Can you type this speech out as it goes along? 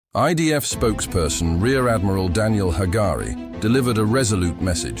IDF spokesperson Rear Admiral Hagari delivered a resolute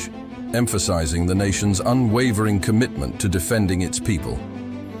message, emphasizing the nation's unwavering commitment to defending its people.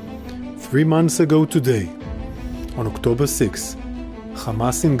 3 months ago today, on October 6,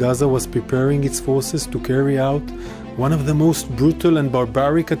 Hamas in Gaza was preparing its forces to carry out one of the most brutal and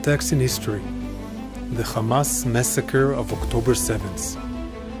barbaric attacks in history, the Hamas massacre of October 7th.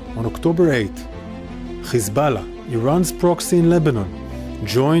 On October 8, Hezbollah, Iran's proxy in Lebanon,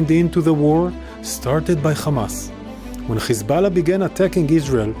 joined into the war started by Hamas, when Hezbollah began attacking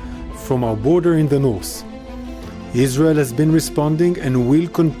Israel from our border in the north. Israel has been responding and will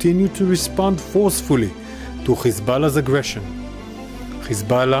continue to respond forcefully to Hezbollah's aggression.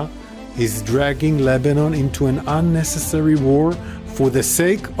 Hezbollah is dragging Lebanon into an unnecessary war for the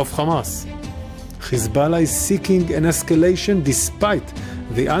sake of Hamas. Hezbollah is seeking an escalation despite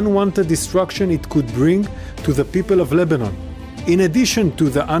the unwanted destruction it could bring to the people of Lebanon, in addition to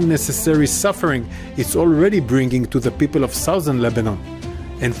the unnecessary suffering it's already bringing to the people of southern Lebanon.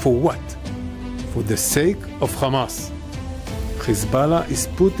 And for what? For the sake of Hamas. Hezbollah is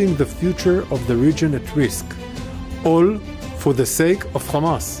putting the future of the region at risk, all for the sake of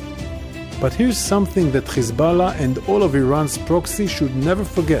Hamas. But here's something that Hezbollah and all of Iran's proxy should never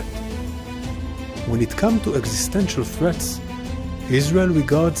forget. When it comes to existential threats, Israel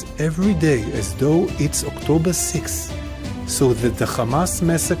regards every day as though it's October 6th, so that the Hamas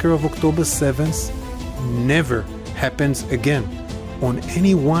massacre of October 7th never happens again on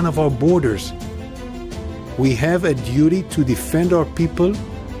any one of our borders. We have a duty to defend our people,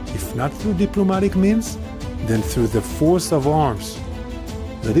 if not through diplomatic means, then through the force of arms.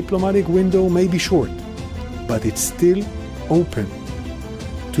 The diplomatic window may be short, but it's still open.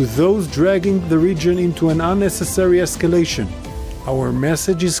 To those dragging the region into an unnecessary escalation, our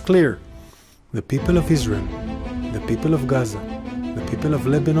message is clear. The people of Israel, the people of Gaza, the people of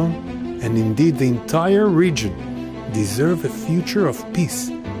Lebanon, and indeed the entire region deserve a future of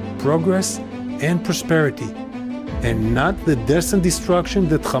peace, progress, and prosperity, and not the death and destruction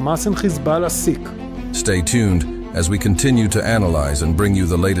that Hamas and Hezbollah seek. Stay tuned as we continue to analyze and bring you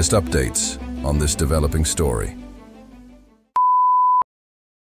the latest updates on this developing story.